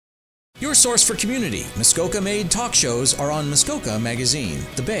Your source for community. Muskoka-made talk shows are on Muskoka Magazine,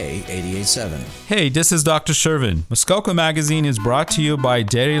 The Bay 88.7. Hey, this is Dr. Shervin. Muskoka Magazine is brought to you by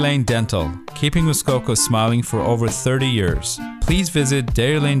Dairy Lane Dental, keeping Muskoka smiling for over 30 years. Please visit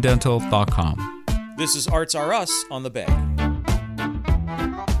dairylanedental.com. This is Arts R Us on The Bay.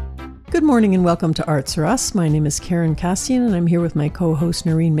 Good morning and welcome to Arts R Us. My name is Karen Cassian and I'm here with my co-host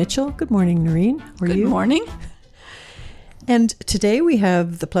Noreen Mitchell. Good morning, Noreen. How are you? Good morning. And today we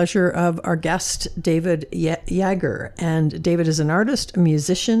have the pleasure of our guest, David Yager. And David is an artist, a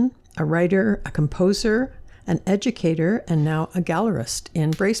musician, a writer, a composer, an educator, and now a gallerist in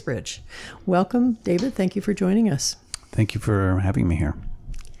Bracebridge. Welcome, David. Thank you for joining us. Thank you for having me here.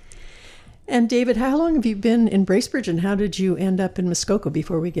 And David, how long have you been in Bracebridge and how did you end up in Muskoka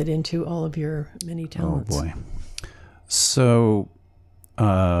before we get into all of your many talents? Oh, boy. So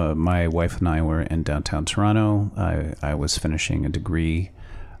my wife and I were in downtown Toronto. I was finishing a degree.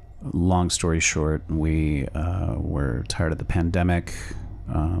 Long story short, we were tired of the pandemic.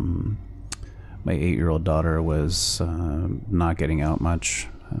 My 8-year-old daughter was not getting out much.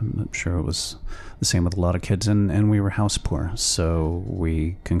 I'm sure it was the same with a lot of kids, and we were house poor. So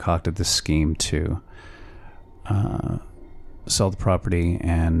we concocted this scheme to sell the property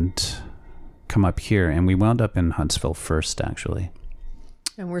and come up here. And we wound up in Huntsville first, actually.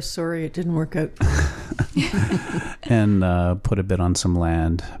 And we're sorry it didn't work out. And put a bid on some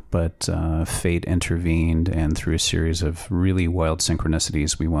land, but fate intervened, and through a series of really wild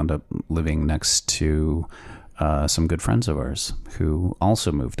synchronicities, we wound up living next to some good friends of ours who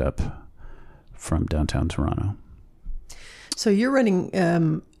also moved up from downtown Toronto. So you're running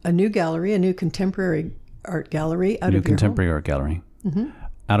a new gallery, a new contemporary art gallery out of your home? New contemporary art gallery. Mm-hmm.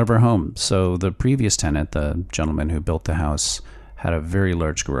 Out of our home. So the previous tenant, the gentleman who built the house, had a very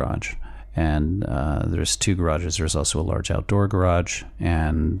large garage. And there's 2 garages. There's also a large outdoor garage.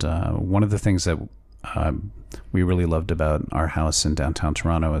 And one of the things that we really loved about our house in downtown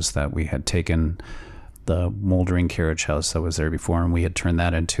Toronto is that we had taken the moldering carriage house that was there before, and we had turned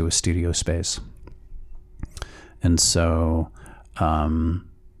that into a studio space. And so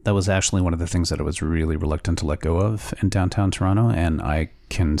that was actually one of the things that I was really reluctant to let go of in downtown Toronto. And I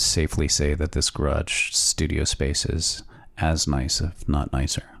can safely say that this garage studio space is as nice, if not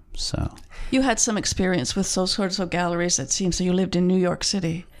nicer. So you had some experience with those sorts of galleries. It seems that you lived in New York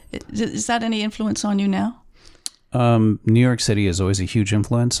City. Is that any influence on you now? New York City is always a huge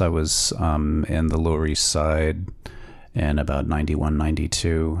influence. I was in the Lower East Side in about 91,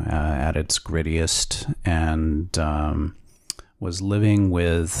 92 at its grittiest, and was living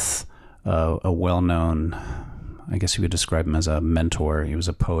with a well-known, I guess you would describe him as a mentor. He was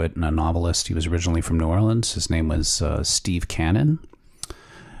a poet and a novelist. He was originally from New Orleans. His name was Steve Cannon.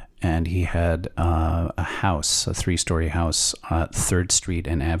 And he had a house, a 3-story house at 3rd Street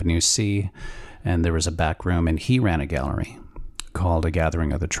and Avenue C. And there was a back room, and he ran a gallery called A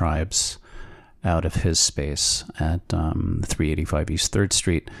Gathering of the Tribes out of his space at 385 East 3rd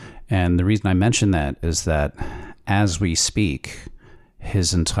Street. And the reason I mention that is that as we speak,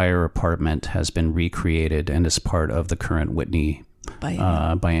 his entire apartment has been recreated and is part of the current Whitney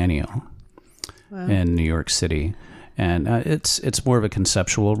Biennial in New York City. And it's more of a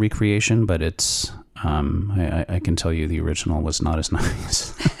conceptual recreation, but it's I can tell you the original was not as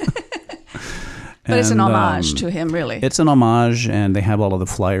nice. But it's an homage to him, really. It's an homage, and they have all of the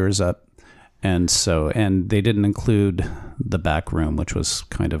flyers up. And they didn't include the back room, which was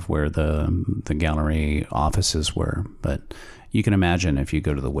kind of where the gallery offices were. But you can imagine if you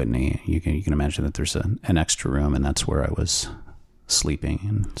go to the Whitney, you can imagine that there's an extra room, and that's where I was sleeping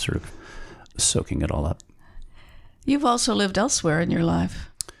and sort of soaking it all up. You've also lived elsewhere in your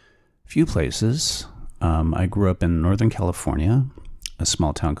life. Few places. I grew up in Northern California, a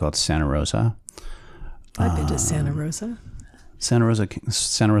small town called Santa Rosa. I've been to Santa Rosa. Santa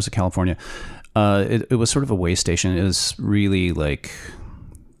Rosa, California. It was sort of a way station. It was really like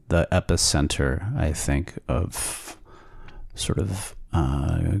the epicenter, I think, of sort of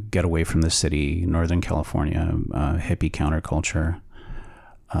get away from the city, Northern California, hippie counterculture.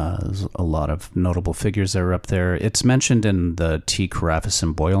 There's a lot of notable figures that are up there. It's mentioned in the T. Carafas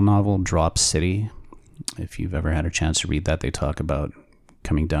and Boyle novel, Drop City. If you've ever had a chance to read that, they talk about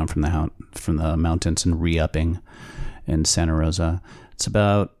coming down from the mountains and re-upping in Santa Rosa. It's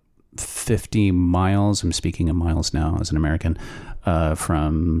about 50 miles. I'm speaking in miles now as an American,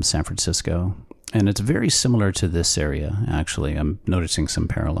 from San Francisco. And it's very similar to this area, actually. I'm noticing some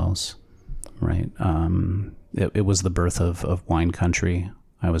parallels, right? It was the birth of wine country.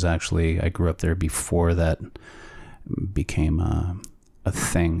 I grew up there before that became a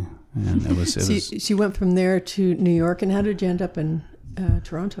thing. And it was. So you went from there to New York, and how did you end up in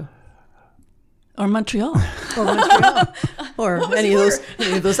Toronto? Or Montreal. Or Montreal, or any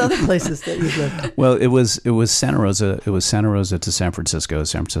of those other places that you've lived. Well, it was Santa Rosa. It was Santa Rosa to San Francisco.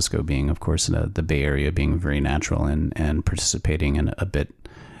 San Francisco being, of course, the Bay Area, being very natural and participating in a bit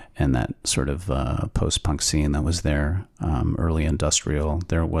in that sort of post-punk scene that was there, early industrial.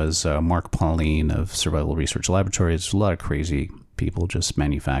 There was Mark Pauline of Survival Research Laboratories. A lot of crazy people just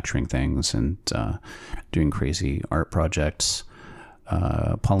manufacturing things and doing crazy art projects.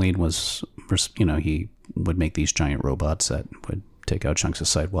 Pauline was, he would make these giant robots that would take out chunks of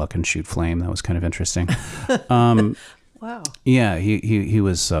sidewalk and shoot flame. That was kind of interesting. Wow. Yeah, he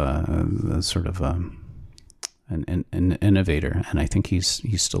was sort of an innovator, and I think he's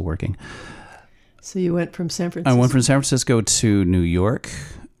still working. So you went from San Francisco? I went from San Francisco to New York.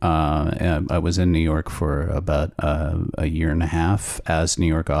 I was in New York for about a year and a half. As New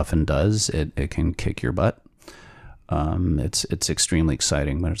York often does, it can kick your butt. It's extremely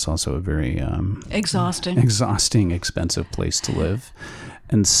exciting, but it's also a very exhausting, expensive place to live.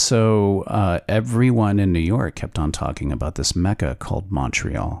 And so everyone in New York kept on talking about this mecca called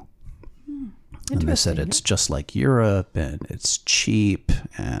Montreal. And they said it's just like Europe, and it's cheap,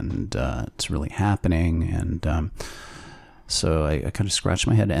 and it's really happening. And so I kind of scratched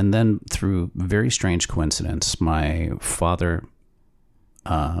my head. And then through very strange coincidence, my father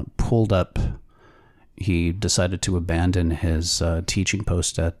pulled up. He decided to abandon his teaching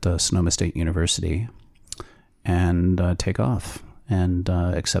post at Sonoma State University and take off and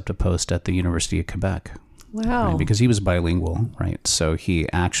accept a post at the University of Quebec. Wow. Right? Because he was bilingual, right? So I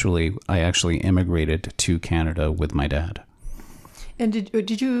actually immigrated to Canada with my dad. And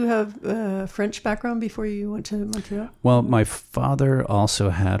did you have a French background before you went to Montreal? Well, my father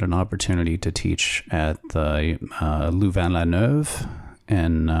also had an opportunity to teach at the Louvain-la-Neuve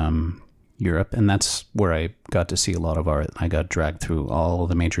in Europe, and that's where I got to see a lot of art. I got dragged through all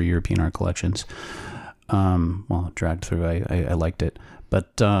the major European art collections. Dragged through, I liked it.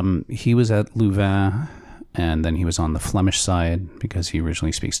 But he was at Louvain, and then he was on the Flemish side because he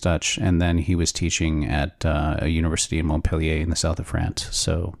originally speaks Dutch, and then he was teaching at a university in Montpellier in the south of France.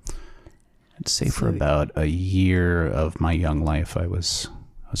 So I'd say for about a year of my young life, I was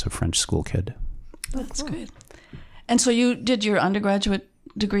a French school kid. That's great. And so you did your undergraduate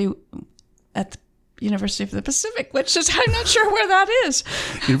degree at the University of the Pacific, which is, I'm not sure where that is.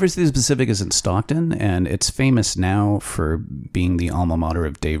 University of the Pacific is in Stockton, and it's famous now for being the alma mater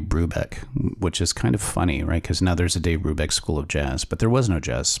of Dave Brubeck, which is kind of funny, right? Because now there's a Dave Brubeck School of Jazz, but there was no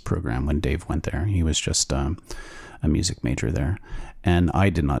jazz program when Dave went there. He was just a music major there. And I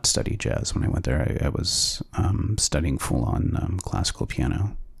did not study jazz when I went there. I was studying full-on classical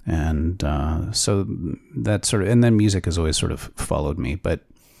piano. And so that sort of, and then music has always sort of followed me, but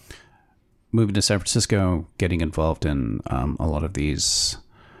moving to San Francisco, getting involved in a lot of these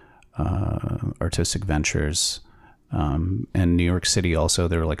artistic ventures. In New York City also,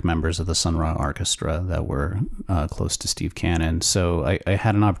 there were like members of the Sun Ra Orchestra that were close to Steve Cannon. So I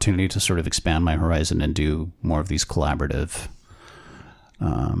had an opportunity to sort of expand my horizon and do more of these collaborative,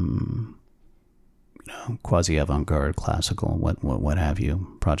 quasi avant-garde, classical, what have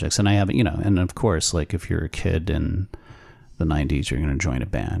you, projects. And I have, and of course, like if you're a kid in the 90s, you're going to join a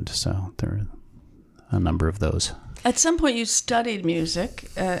band. So there are a number of those. At some point you studied music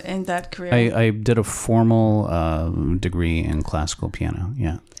in that career. I did a formal degree in classical piano.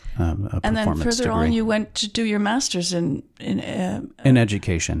 Yeah. And then further on you went to do your master's in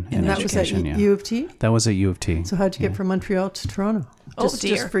education. And that education, was at U of T? That was at U of T. So how'd you get from Montreal to Toronto?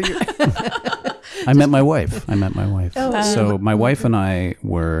 Dear. For your I met my wife. Oh. So my wife and I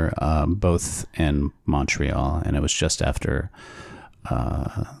were both in Montreal, and it was just after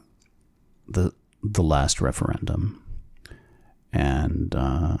the last referendum. And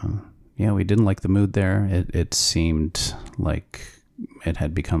we didn't like the mood there. It seemed like it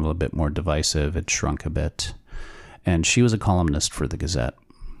had become a little bit more divisive. It shrunk a bit. And she was a columnist for the Gazette.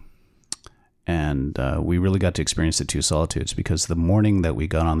 And we really got to experience the two solitudes, because the morning that we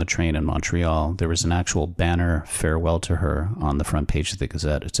got on the train in Montreal, there was an actual banner farewell to her on the front page of the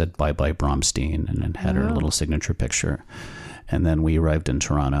Gazette. It said, "Bye-bye Bromstein," and it had her little signature picture. And then we arrived in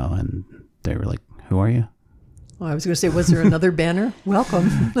Toronto, and they were like, "Who are you?" Well, I was going to say, was there another banner?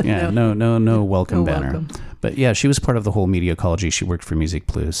 Welcome. Yeah, no welcome banner. Welcome. But yeah, she was part of the whole media ecology. She worked for Musique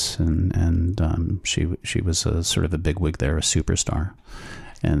Plus, and she was a sort of a bigwig there, a superstar.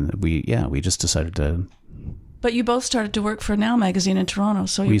 And we just decided to. But you both started to work for Now Magazine in Toronto.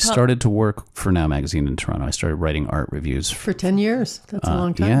 So we started to work for Now Magazine in Toronto. I started writing art reviews. For 10 years. That's a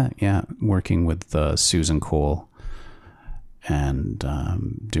long time. Yeah. Working with Susan Cole and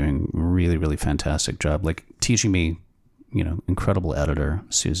doing really, really fantastic job. Like teaching me, incredible editor,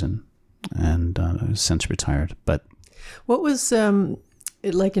 Susan. and since retired. But what was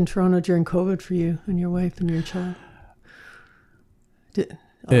it like in Toronto during COVID for you and your wife and your child?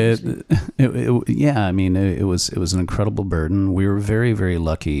 Yeah, I mean, it was an incredible burden. We were very, very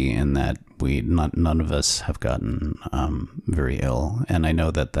lucky in that none of us have gotten very ill, and I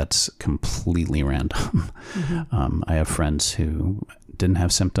know that that's completely random. Mm-hmm. I have friends who didn't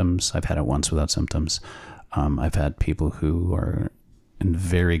have symptoms. I've had it once without symptoms. I've had people who are in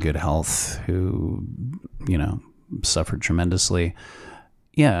very good health who, suffered tremendously.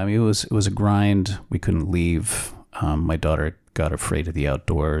 Yeah, I mean, it was a grind. We couldn't leave. My daughter got afraid of the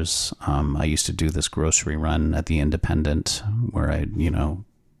outdoors. I used to do this grocery run at the Independent where I,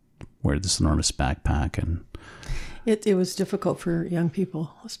 wear this enormous backpack, and it was difficult for young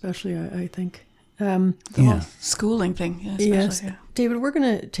people, especially, I think. The whole schooling thing. Yes. Yeah. David, we're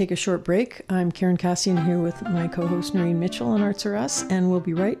going to take a short break. I'm Karen Cassian here with my co-host Noreen Mitchell on Arts Are Us, and we'll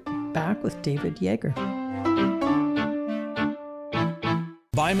be right back with David Yeager.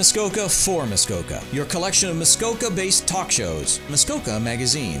 By Muskoka for Muskoka, your collection of Muskoka-based talk shows. Muskoka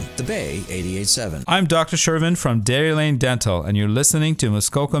Magazine, The Bay 88.7. I'm Dr. Shervin from Dairy Lane Dental, and you're listening to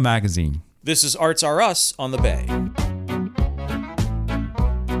Muskoka Magazine. This is Arts Are Us on the Bay.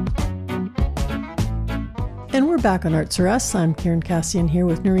 And we're back on Arts Are Us. I'm Karen Cassian here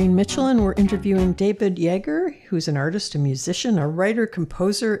with Noreen Mitchell, and we're interviewing David Yeager, who's an artist, a musician, a writer,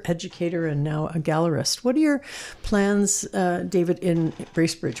 composer, educator, and now a gallerist. What are your plans, David, in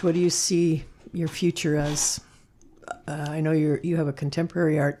Bracebridge? What do you see your future as? I know you have a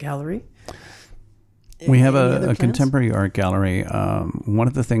contemporary art gallery. We have a contemporary art gallery. One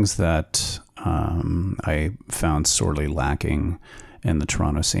of the things that I found sorely lacking in the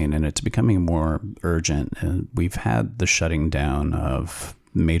Toronto scene, and it's becoming more urgent. And we've had the shutting down of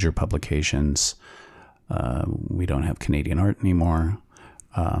major publications. We don't have Canadian art anymore.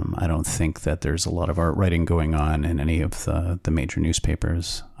 I don't think that there's a lot of art writing going on in any of the major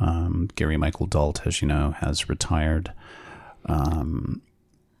newspapers. Gary Michael Dalt, as you know, has retired.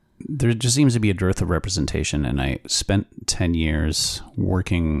 There just seems to be a dearth of representation, and I spent 10 years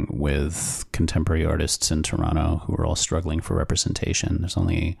working with contemporary artists in Toronto who are all struggling for representation. There's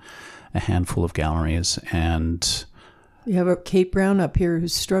only a handful of galleries, and you have a Kate Brown up here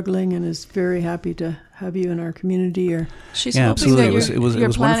who's struggling and is very happy to have you in our community. Or she's absolutely. It was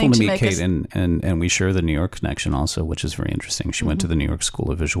wonderful to meet Kate, and we share the New York connection also, which is very interesting. She went to the New York School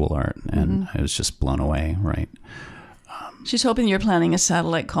of Visual Art, and I was just blown away. Right. She's hoping you're planning a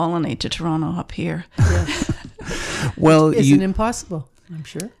satellite colony to Toronto up here. Yeah. Well, isn't impossible, I'm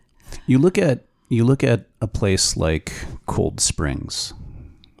sure. You look at a place like Cold Springs,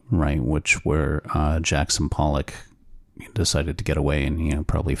 right, where Jackson Pollock decided to get away, and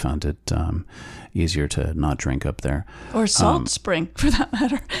probably found it easier to not drink up there, or Salt Spring, for that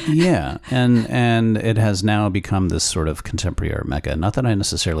matter. Yeah, and it has now become this sort of contemporary art mecca. Not that I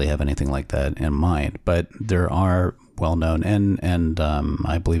necessarily have anything like that in mind, but there are well-known, and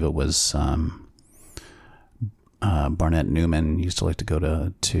I believe it was Barnett Newman used to like to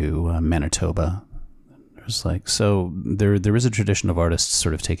go to Manitoba. There's there is a tradition of artists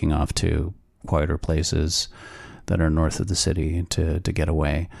sort of taking off to quieter places that are north of the city to get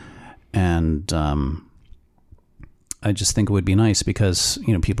away, and I just think it would be nice because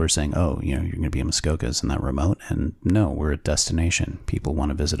people are saying, oh, you're going to be in Muskoka, isn't that remote? And no, we're a destination. People want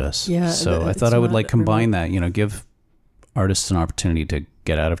to visit us. Yeah, so I thought I would combine that. Give artists an opportunity to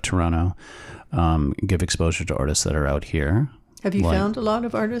get out of Toronto, give exposure to artists that are out here. Have you found a lot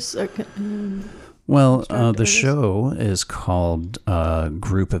of artists? Well, the show is called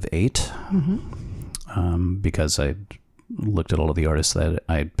Group of 8, because I looked at all of the artists that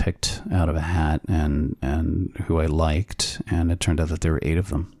I picked out of a hat and who I liked, and it turned out that there were 8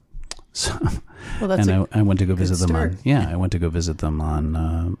 of them. So, I went to go visit them on. Yeah, I went to go visit them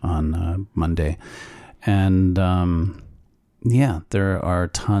on Monday, and there are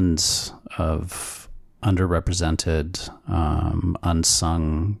tons of underrepresented,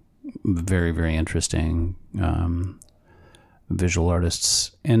 unsung, very, very interesting visual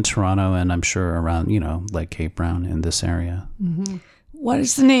artists in Toronto, and I'm sure around, like Kate Brown in this area. Mm-hmm. What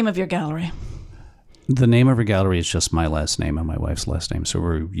is the name of your gallery? The name of our gallery is just my last name and my wife's last name. So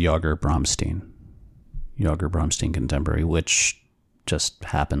we're Yeager Bromstein Contemporary, which just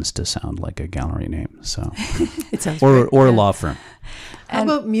happens to sound like a gallery name. So it sounds or a law firm. How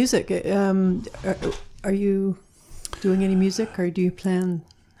about music? Are you doing any music, or do you plan?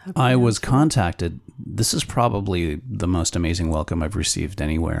 I was contacted. This is probably the most amazing welcome I've received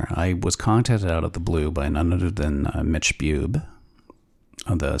anywhere. I was contacted out of the blue by none other than Mitch Bube,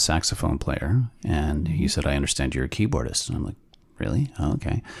 the saxophone player, and he said, "I understand you're a keyboardist." And I'm like, Really? Oh,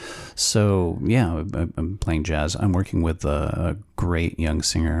 okay. So, yeah, I'm playing jazz. I'm working with a great young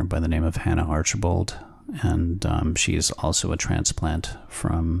singer by the name of Hannah Archibald, and she is also a transplant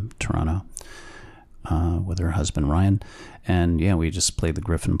from Toronto with her husband, Ryan. And, yeah, we just played the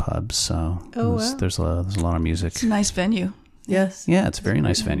Griffin Pub, so wow. there's a lot of music. It's a nice venue. Yes. Yeah, it's a very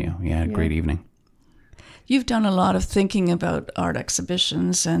nice venue. Yeah, great evening. You've done a lot of thinking about art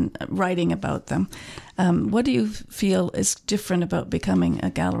exhibitions and writing about them. What do you feel is different about becoming a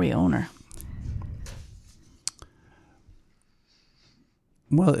gallery owner?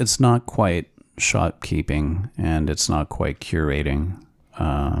 Well, it's not quite shopkeeping, and it's not quite curating.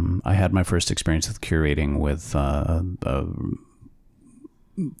 I had my first experience with curating with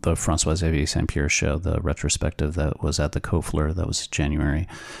the François-Xavier Saint-Pierre show, the retrospective that was at the Kofler, that was January.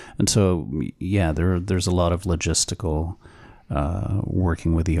 And so, yeah, there's a lot of logistical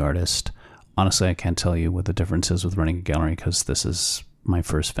working with the artist. Honestly, I can't tell you what the difference is with running a gallery, because this is my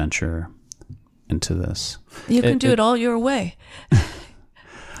first venture into this. You can do it all your way.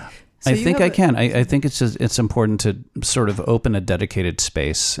 I think I can. I think it's important to sort of open a dedicated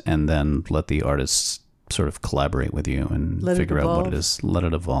space and then let the artists sort of collaborate with you and figure out what it is. Let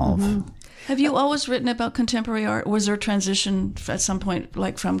it evolve. Mm-hmm. Have you always written about contemporary art? Was there a transition at some point,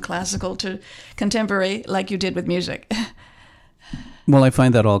 like from classical to contemporary, like you did with music? Well, I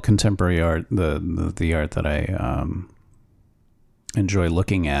find that all contemporary art, the art that I enjoy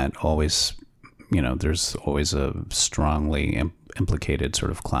looking at, always, there's always a strongly implicated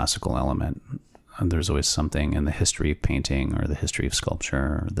sort of classical element. And there's always something in the history of painting or the history of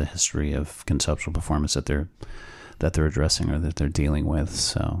sculpture or the history of conceptual performance that they're addressing or that they're dealing with.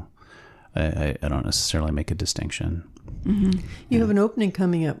 So I don't necessarily make a distinction. Mm-hmm. You have an opening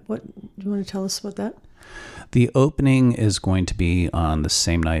coming up. What do you want to tell us about that? The opening is going to be on the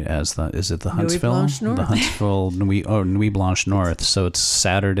same night as the Huntsville? Nuit Blanche North. The Huntsville Nuit Blanche North. So it's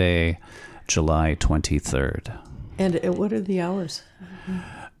Saturday, July 23rd. And what are the hours?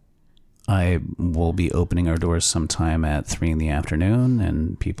 I will be opening our doors sometime at 3 p.m,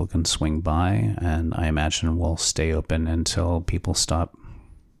 and people can swing by, and I imagine we'll stay open until people stop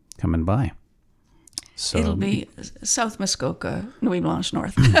coming by. So it'll be South Muskoka, Nuit Blanche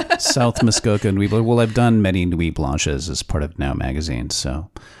North. South Muskoka, Nuit Blanche. Well, I've done many Nuit Blanches as part of Now Magazine,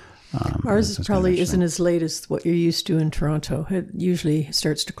 so... Ours probably isn't as late as what you're used to in Toronto. It usually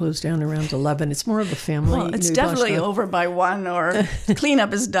starts to close down around 11. It's more of a family. Well, it's definitely over by 1, or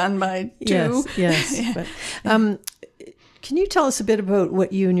cleanup is done by 2. Yes. Yeah. But, can you tell us a bit about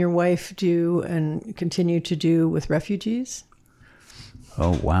what you and your wife do and continue to do with refugees?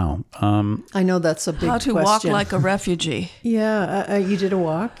 Oh, wow. I know that's a big question. How to walk like a refugee. Yeah. You did a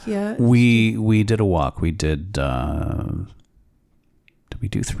walk, yeah? We did a walk. We did... we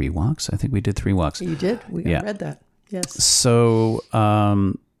do 3 walks? I think we did 3 walks. You did? I read that. Yes. So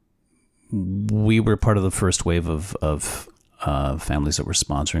we were part of the first wave of families that were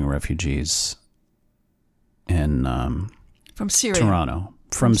sponsoring refugees in from Syria. Toronto.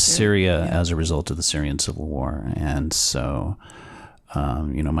 From Syria as a result of the Syrian civil war. And so,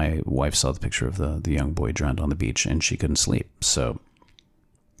 my wife saw the picture of the young boy drowned on the beach, and she couldn't sleep. So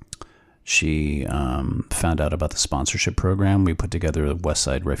she found out about the sponsorship program. We put together a West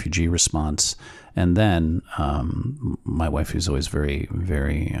Side refugee response. And then my wife, who's always very,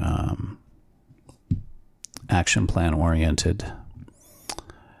 very action plan oriented,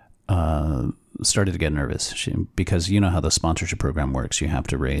 started to get nervous. Because you know how the sponsorship program works. You have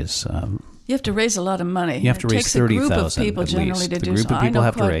to raise... you have to raise a lot of money. You have to raise 30,000 It takes a group of people generally to do so. A group of people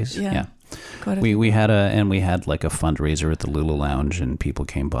have to raise. Yeah. We had like a fundraiser at the Lulu Lounge, and people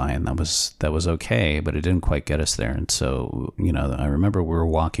came by, and that was okay, but it didn't quite get us there. And so, I remember we were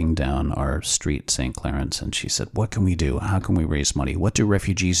walking down our street, St. Clarence, and she said, "What can we do? How can we raise money? What do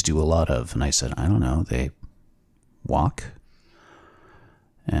refugees do a lot of?" And I said, "I don't know. They walk."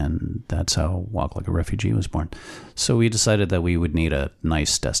 And that's how Walk Like a Refugee was born. So we decided that we would need a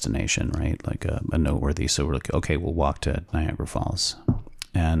nice destination, right? Like a noteworthy. So we're like, okay, we'll walk to Niagara Falls.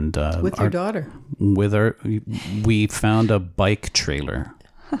 And with your daughter. We found a bike trailer.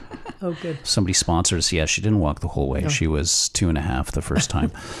 Oh, good. Somebody sponsored us. Yeah, she didn't walk the whole way. No. She was 2.5 the first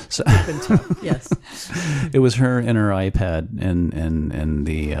time. So yes, it was her and her iPad in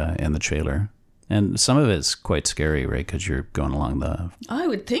the trailer. And some of it's quite scary, right? Because you're going along the... I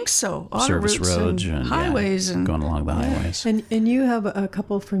would think so. Service roads and highways. And going along the highways. And you have a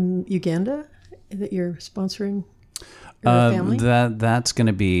couple from Uganda that you're sponsoring? Family? That's going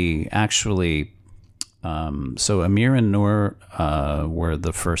to be actually... so Amir and Noor were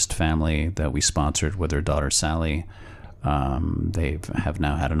the first family that we sponsored with their daughter, Sally. They have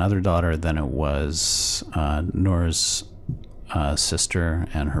now had another daughter. Then it was Noor's sister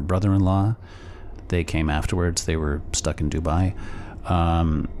and her brother-in-law. They came afterwards. They were stuck in Dubai.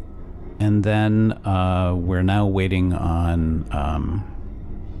 And then we're now waiting on...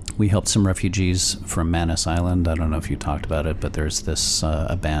 we helped some refugees from Manus Island. I don't know if you talked about it, but there's this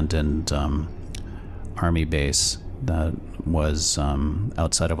abandoned army base that was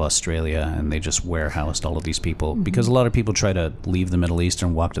outside of Australia, and they just warehoused all of these people because a lot of people try to leave the Middle East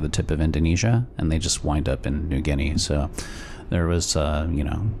and walk to the tip of Indonesia, and they just wind up in New Guinea. So there was,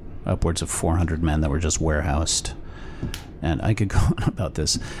 upwards of 400 men that were just warehoused. And I could go on about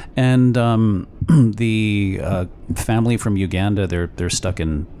this. And the family from Uganda, they're stuck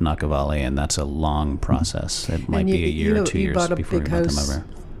in Nakivale, and that's a long process. It might be a year or 2 years before we get them over.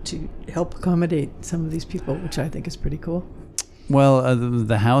 To help accommodate some of these people, which I think is pretty cool. Well,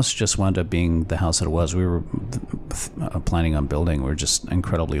 the house just wound up being the house that it was. We were planning on building. We're just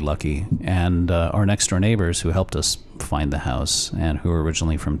incredibly lucky. And our next door neighbors who helped us find the house and who were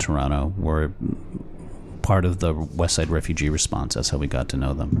originally from Toronto were part of the West Side refugee response. That's how we got to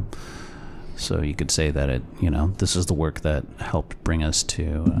know them. So you could say that this is the work that helped bring us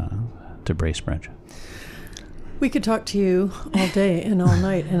to Bracebridge. We could talk to you all day and all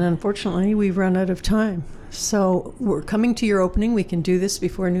night, and unfortunately, we've run out of time. So we're coming to your opening. We can do this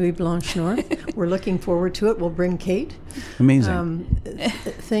before Nuit Blanche Noire. We're looking forward to it. We'll bring Kate. Amazing.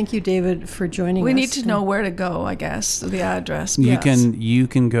 Thank you, David, for joining us. We need to know where to go, I guess, the address. You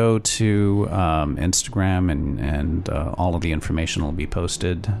can go to Instagram, and all of the information will be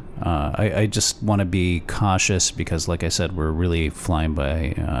posted. I just want to be cautious because, like I said, we're really flying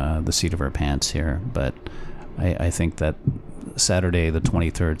by the seat of our pants here. But I think that Saturday, the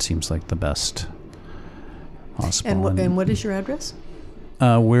 23rd, seems like the best possible. And what is your address?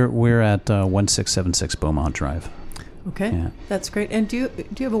 We're at 1676 Beaumont Drive. Okay, yeah. That's great. And do you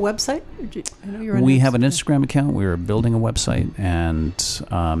have a website? I know you're on we have an Instagram account. We're building a website,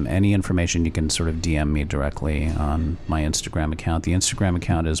 and any information you can sort of DM me directly on my Instagram account. The Instagram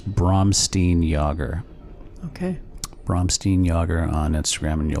account is Bromstein Yager. Okay. Bromstein Yager on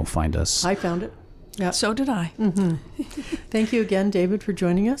Instagram, and you'll find us. I found it. Yeah. So did I. Mm-hmm. Thank you again, David, for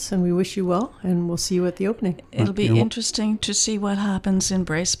joining us, and we wish you well, and we'll see you at the opening. It'll be interesting to see what happens in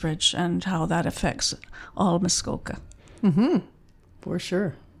Bracebridge and how that affects all Muskoka. Mm-hmm. For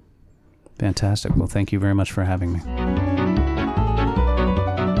sure. Fantastic. Well, thank you very much for having me.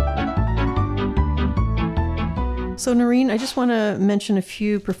 So, Noreen, I just want to mention a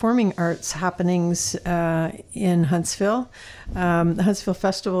few performing arts happenings in Huntsville. The Huntsville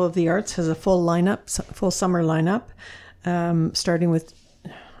Festival of the Arts has a full summer lineup, starting with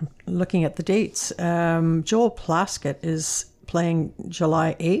looking at the dates. Joel Plaskett is playing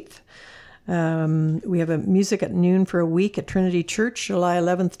July 8th. We have a music at noon for a week at Trinity Church, July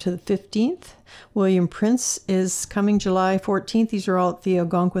 11th to the 15th. William Prince is coming July 14th. These are all at the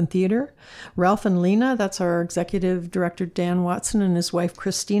Algonquin Theatre. Ralph and Lena, that's our executive director, Dan Watson, and his wife,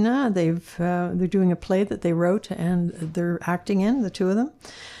 Christina. They're doing a play that they wrote, and they're acting in, the two of them.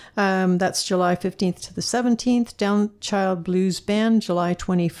 That's July 15th to the 17th. Downchild Blues Band, July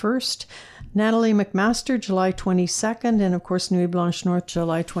 21st. Natalie McMaster, July 22nd, and of course Nuit Blanche Noire,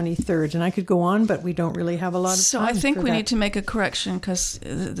 July 23rd. And I could go on, but we don't really have a lot of time. So I think we that. Need to make a correction because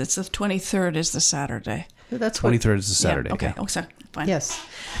it's the 23rd is the Saturday. That's 23rd is the Saturday. Yeah, okay. Yeah. Oh, sorry. Fine. Yes.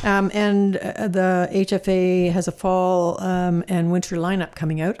 And the HFA has a fall and winter lineup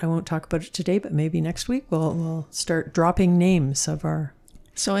coming out. I won't talk about it today, but maybe next week we'll start dropping names of our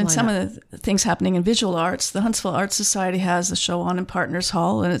So in some of the things happening in visual arts, the Huntsville Art Society has a show on in Partners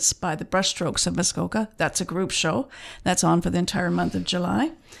Hall, and it's by the Brushstrokes of Muskoka. That's a group show. That's on for the entire month of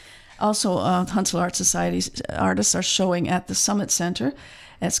July. Also, Huntsville Art Society's artists are showing at the Summit Center.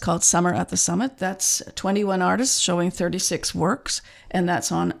 It's called Summer at the Summit. That's 21 artists showing 36 works, and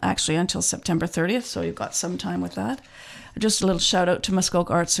that's on actually until September 30th, so you've got some time with that. Just a little shout out to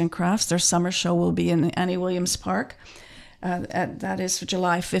Muskoka Arts and Crafts. Their summer show will be in Annie Williams Park. That is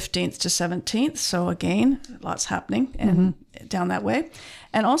July 15th to 17th. So again, lots happening and down that way.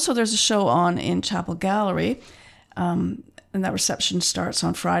 And also there's a show on in Chapel Gallery, and that reception starts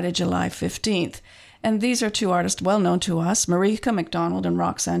on Friday, July 15th. And these are two artists well known to us, Marika McDonald and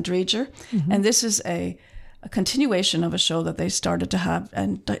Roxanne Dreger. Mm-hmm. And this is a continuation of a show that they started to have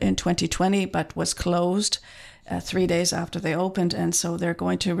in 2020, but was closed 3 days after they opened. And so they're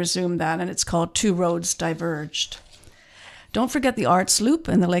going to resume that, and it's called Two Roads Diverged. Don't forget the Arts Loop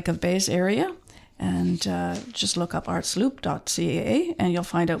in the Lake of Bays area, and just look up artsloop.ca and you'll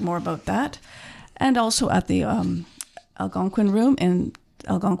find out more about that. And also at the Algonquin Room in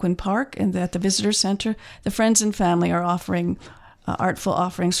Algonquin Park and at the Visitor Center, the Friends and Family are offering artful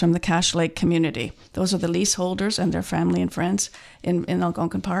offerings from the Cache Lake community. Those are the leaseholders and their family and friends in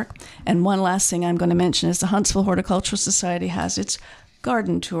Algonquin Park. And one last thing I'm going to mention is the Huntsville Horticultural Society has its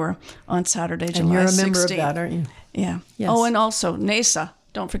garden tour on Saturday, July 16th. And you're a member of that, aren't you? Yeah. Yes. Oh, and also NASA.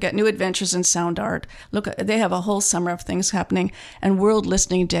 Don't forget New Adventures in Sound Art. Look, they have a whole summer of things happening, and World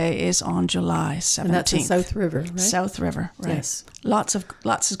Listening Day is on July 17th. And that's in South River, right? South River, right? Yes. Lots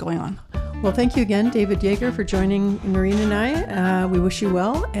is going on. Well, thank you again, David Yeager, for joining Noreen and I. We wish you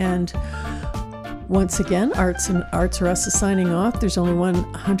well. And once again, Arts or Us is signing off. There's only one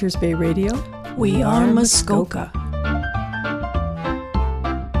Hunters Bay Radio. We are Muskoka.